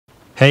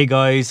Hey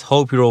guys,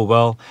 hope you're all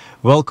well.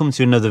 Welcome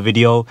to another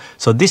video.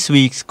 So this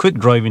week's quick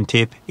driving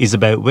tip is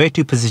about where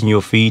to position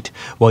your feet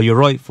while your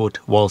right foot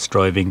whilst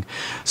driving.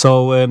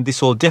 So this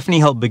will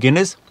definitely help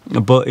beginners,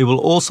 but it will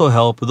also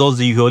help those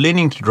of you who are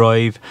learning to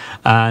drive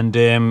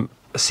and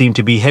seem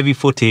to be heavy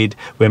footed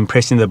when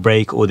pressing the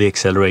brake or the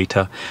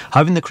accelerator.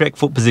 Having the correct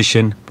foot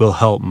position will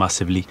help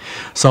massively.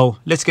 So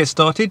let's get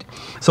started.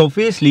 So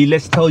firstly,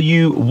 let's tell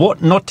you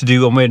what not to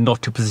do and where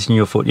not to position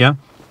your foot.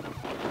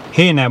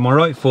 Here now, my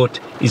right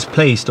foot is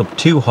placed up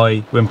too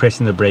high when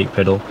pressing the brake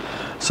pedal.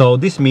 So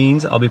this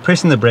means I'll be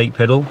pressing the brake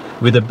pedal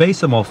with the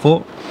base of my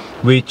foot,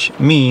 which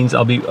means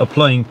I'll be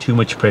applying too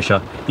much pressure.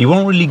 It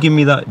won't really give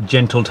me that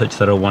gentle touch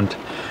that I want.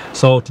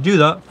 So to do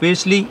that,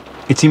 firstly,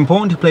 it's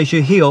important to place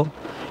your heel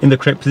in the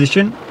correct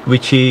position,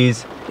 which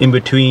is in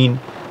between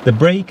the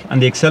brake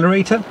and the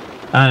accelerator,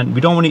 and we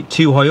don't want it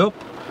too high up,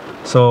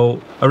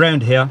 so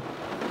around here.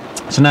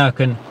 So now I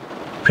can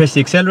press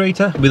the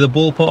accelerator with the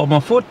ball part of my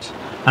foot,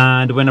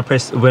 and when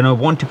I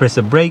want to press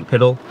the brake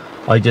pedal,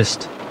 I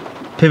just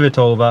pivot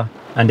over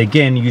and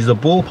again use the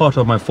ball part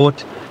of my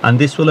foot, and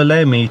this will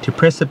allow me to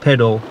press the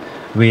pedal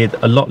with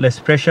a lot less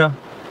pressure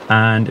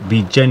and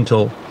be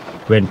gentle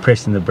when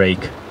pressing the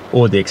brake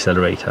or the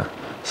accelerator.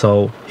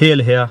 So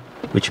heel here,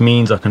 which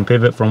means I can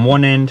pivot from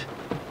one end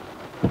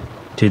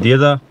to the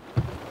other,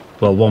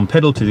 well, one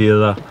pedal to the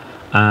other,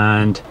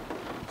 and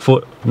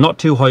foot not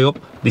too high up.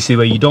 This is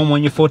where you don't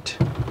want your foot.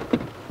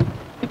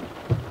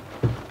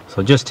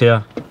 So just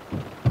here,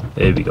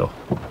 there we go.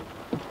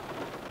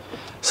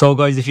 So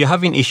guys, if you're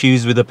having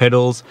issues with the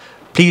pedals,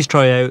 please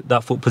try out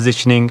that foot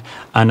positioning,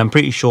 and I'm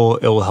pretty sure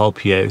it will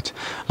help you out.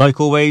 Like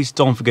always,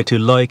 don't forget to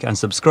like and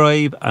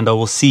subscribe, and I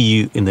will see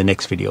you in the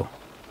next video.